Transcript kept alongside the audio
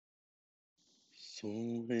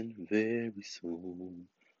Soon and very soon,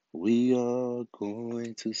 we are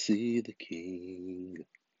going to see the King.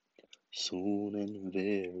 Soon and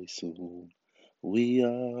very soon, we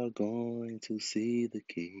are going to see the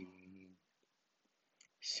King.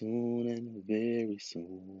 Soon and very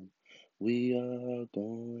soon, we are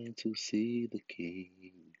going to see the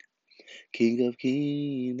King. King of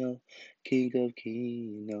Kino, King of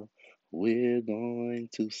Kino, we're going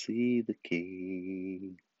to see the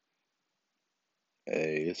King.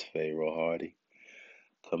 Hey, it's Pharaoh Hardy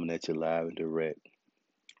coming at you live and direct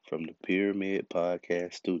from the Pyramid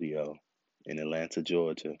Podcast Studio in Atlanta,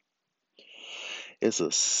 Georgia. It's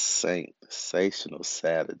a sensational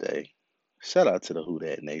Saturday. Shout out to the Who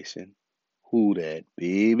Dat Nation. Who Dat,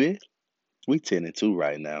 baby? We 10 and 2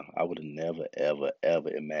 right now. I would have never, ever, ever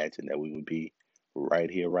imagined that we would be right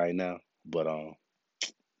here right now. But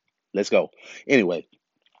let's go. Anyway,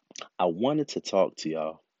 I wanted to talk to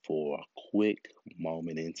y'all for a quick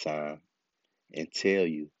moment in time and tell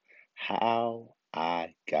you how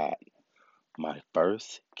I got my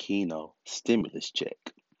first Keno stimulus check.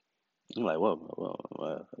 You're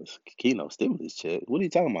like, it's Keno stimulus check? What are you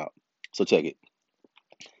talking about? So check it.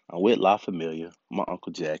 I'm with La Familia, my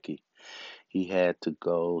Uncle Jackie. He had to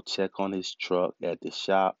go check on his truck at the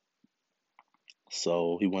shop,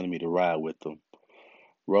 so he wanted me to ride with him.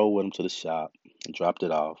 Rode with him to the shop, dropped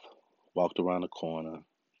it off, walked around the corner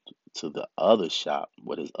to the other shop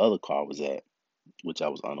where his other car was at, which I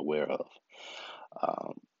was unaware of.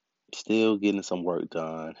 Um, Still getting some work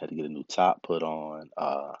done. Had to get a new top put on.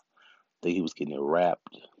 Think he was getting it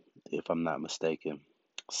wrapped, if I'm not mistaken.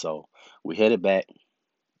 So we headed back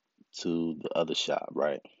to the other shop,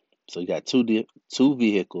 right? So you got two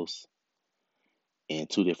vehicles in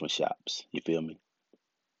two different shops. You feel me?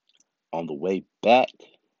 On the way back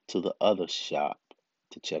to the other shop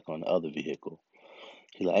to check on the other vehicle,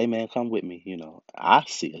 he's like, "Hey man, come with me." I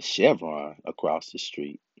see a Chevron across the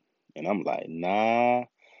street, and I'm like, "Nah,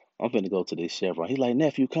 I'm finna go to this Chevron." He's like,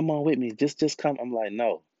 "Nephew, come on with me. Just come." I'm like,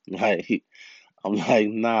 "No." Like I'm like,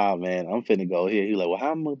 "Nah, man, I'm finna go here." He's like, "Well,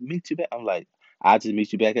 how I'm gonna meet you back?" I'm like, "I'll just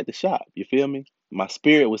meet you back at the shop." You feel me? My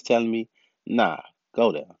spirit was telling me, "Nah,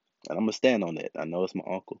 go there." And I'm gonna stand on that. I know it's my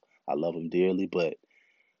uncle. I love him dearly, but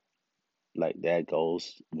like that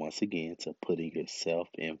goes once again to putting yourself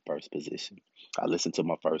in first position. I listened to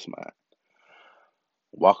my first mind.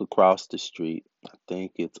 Walk across the street. I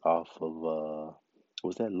think it's off of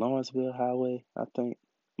was that Lawrenceville Highway? I think.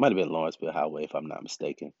 Might have been Lawrenceville Highway if I'm not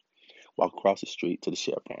mistaken. Walk across the street to the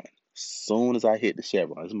Chevron. Soon as I hit the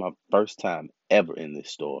Chevron, this is my first time ever in this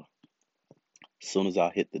store. Soon as I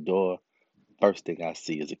hit the door, first thing I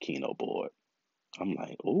see is a Keno board. I'm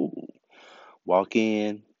like, ooh. Walk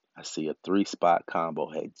in, I see a three-spot combo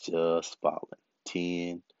had just fallen.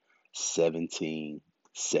 10, 17,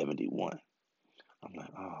 71. I'm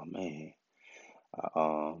like, oh man. I,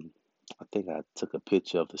 um, I think I took a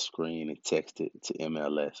picture of the screen and texted to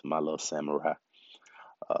MLS, my little samurai.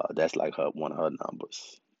 That's like one of her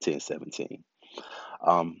numbers, 1017.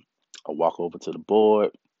 Um, I walk over to the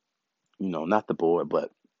board, not the board,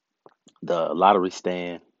 but the lottery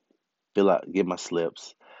stand, fill out, get my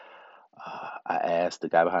slips. I asked the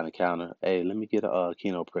guy behind the counter, "Hey, let me get a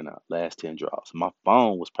Keno printout, last 10 draws." My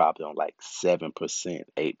phone was probably on like 7%,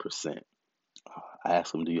 8%. I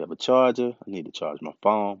asked him, "Do you have a charger? I need to charge my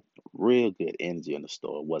phone." Real good energy in the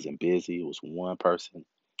store. It wasn't busy. It was one person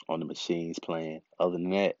on the machines playing. Other than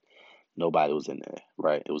that, nobody was in there,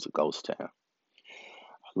 right? It was a ghost town.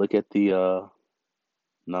 Look at the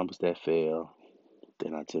numbers that fell.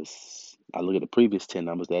 Then I look at the previous 10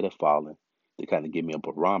 numbers that have fallen to kind of give me a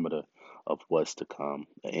barometer of what's to come,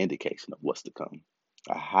 an indication of what's to come.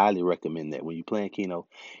 I highly recommend that when you're playing Keno,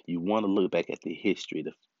 you want to look back at the history,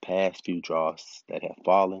 the past few draws that have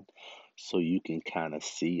fallen, so you can kind of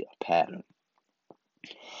see a pattern.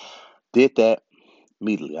 Did that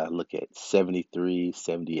immediately. I look at 73,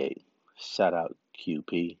 78. Shout out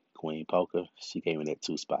QP, Queen Poker. She gave me that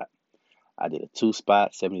two spot. I did a two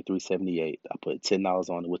spot, 73, 78. I put $10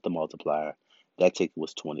 on it with the multiplier. That ticket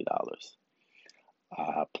was $20.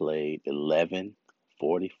 I played 11,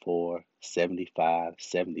 44, 75,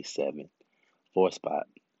 77. Four spot.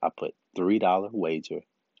 I put $3 wager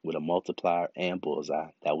with a multiplier and bullseye.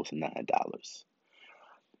 That was $9.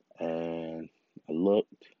 And I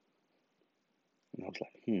looked and I was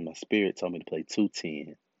like, my spirit told me to play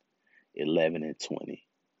 210, 11, and 20.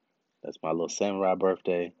 That's my little samurai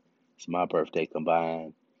birthday. It's my birthday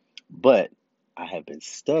combined. But I have been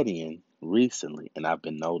studying recently, and I've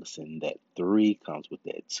been noticing that three comes with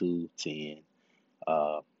that 210,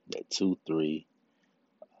 uh, that 2 3,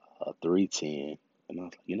 310. And I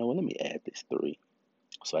was like, you know what? Let me add this three.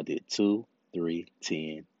 So I did 2, 3,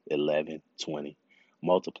 10, 11, 20,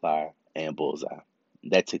 multiplier, and bullseye.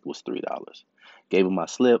 That ticket was $3. Gave him my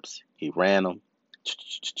slips. He ran them.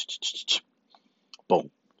 Boom.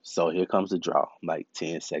 So here comes the draw. Like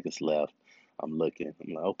 10 seconds left. I'm looking.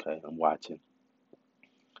 I'm like, okay, I'm watching.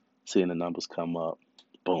 Seeing the numbers come up.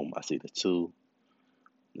 Boom. I see the 2.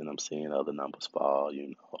 Then I'm seeing other numbers fall,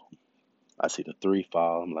 I see the 3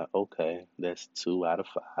 fall. I'm like, okay, that's 2 out of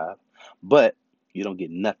 5. But you don't get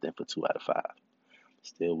nothing for 2 out of 5.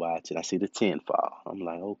 Still watching. I see the 10 fall. I'm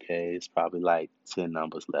like, okay, it's probably like 10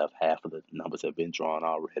 numbers left. Half of the numbers have been drawn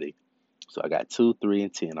already. So I got 2, 3,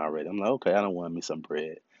 and 10 already. I'm like, okay, I don't want me some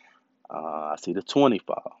bread. I see the 20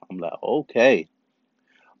 fall. I'm like, okay,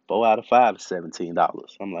 4 out of 5 is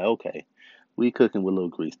 $17. I'm like, okay, we cooking with a little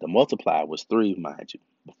grease. The multiplier was 3, mind you.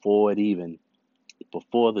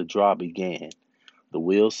 Before the draw began, the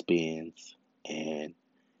wheel spins and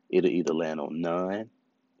it'll either land on none,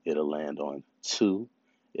 it'll land on 2,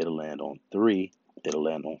 it'll land on 3, it'll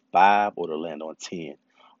land on 5, or it'll land on 10.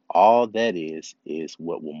 All that is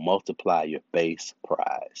what will multiply your base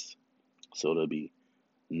prize. So it'll be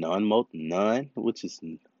none, which is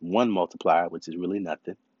 1 multiplier, which is really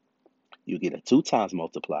nothing. You get a 2 times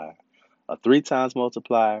multiplier, a 3 times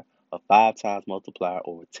multiplier, a 5 times multiplier,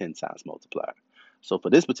 or a 10 times multiplier. So for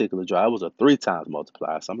this particular draw, it was a 3 times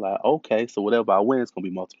multiplier. So I'm like, okay, so whatever I win is going to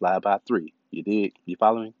be multiplied by 3. You dig? You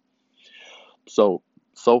follow me? So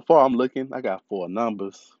far I'm looking, I got 4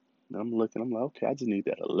 numbers. I'm looking, I'm like, okay, I just need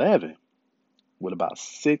that 11 with about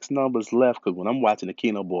 6 numbers left. Because when I'm watching the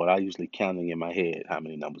Keno board, I usually counting in my head how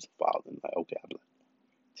many numbers are falling. Like, okay, I'm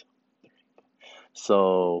like,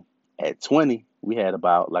 so at 20, we had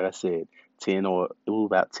about, like I said, 10 or it was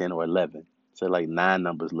about 10 or 11. So like 9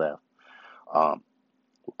 numbers left. Um,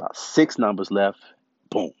 about 6 numbers left.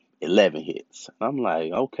 Boom, 11 hits. And I'm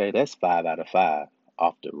like, okay, that's 5 out of 5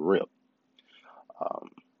 off the rip. Um,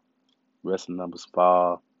 Rest of the numbers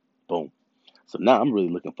fall. Boom. So now I'm really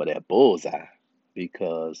looking for that bullseye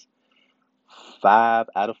because 5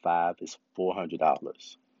 out of 5 is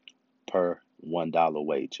 $400 per $1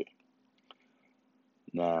 wager.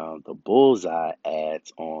 Now, the bullseye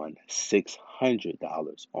adds on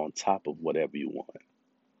 $600 on top of whatever you want.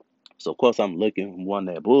 So, of course, I'm looking, want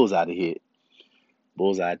that bullseye to hit.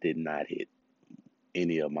 Bullseye did not hit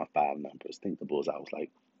any of my 5 numbers. I think the bullseye was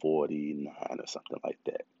like 49 or something like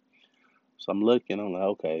that. So I'm looking, I'm like,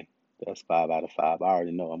 okay, that's 5 out of 5. I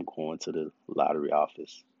already know I'm going to the lottery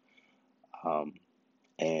office. Um,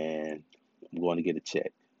 and I'm going to get a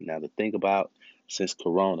check. Now, the thing about since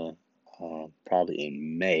Corona, probably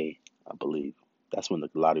in May, I believe, that's when the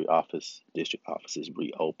lottery office, district offices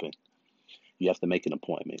reopen. You have to make an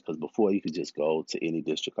appointment because before you could just go to any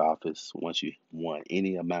district office once you won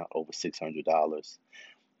any amount over $600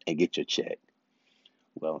 and get your check.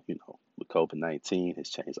 Well, with COVID-19 has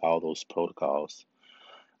changed all those protocols.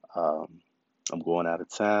 Um, I'm going out of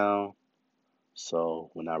town.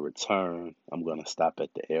 So when I return, I'm going to stop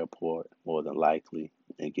at the airport more than likely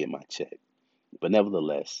and get my check. But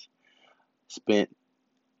nevertheless, spent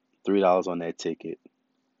 $3 on that ticket.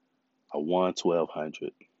 I won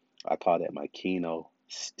 1,200. I call that my Keno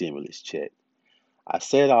stimulus check. I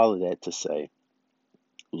said all of that to say,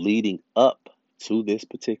 leading up to this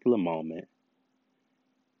particular moment,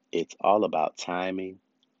 it's all about timing.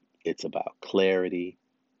 It's about clarity.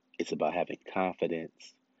 It's about having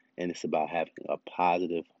confidence. And it's about having a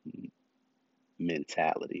positive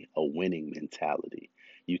mentality, a winning mentality.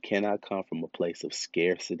 You cannot come from a place of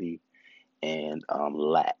scarcity and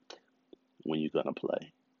lack when you're going to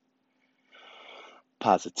play.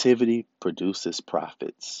 Positivity produces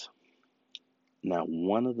profits. Now,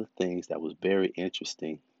 one of the things that was very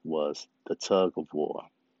interesting was the tug of war.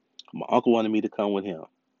 My uncle wanted me to come with him.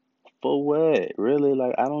 For what? Really?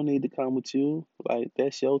 Like, I don't need to come with you. Like,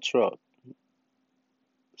 that's your truck.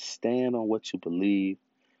 Stand on what you believe.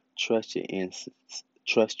 Trust your instincts.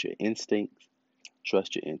 Trust your instincts.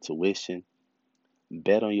 Trust your intuition.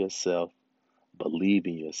 Bet on yourself. Believe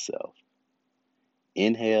in yourself.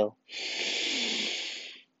 Inhale.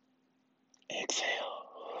 Exhale.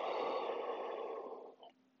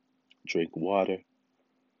 Drink water.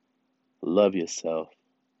 Love yourself.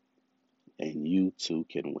 And you too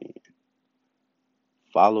can win.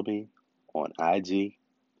 Follow me on IG,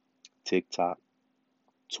 TikTok,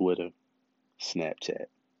 Twitter, Snapchat.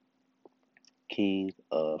 King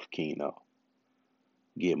of Keno.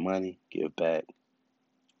 Get money, give back.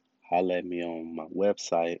 Holla at me on my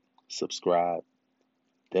website. Subscribe.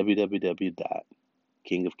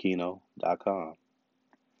 www.kingofkeno.com.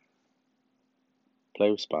 Play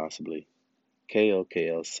responsibly.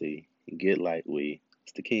 KOKLC. Get like we.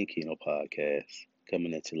 It's the King Keno podcast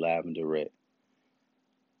coming at you live and direct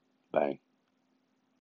Bye.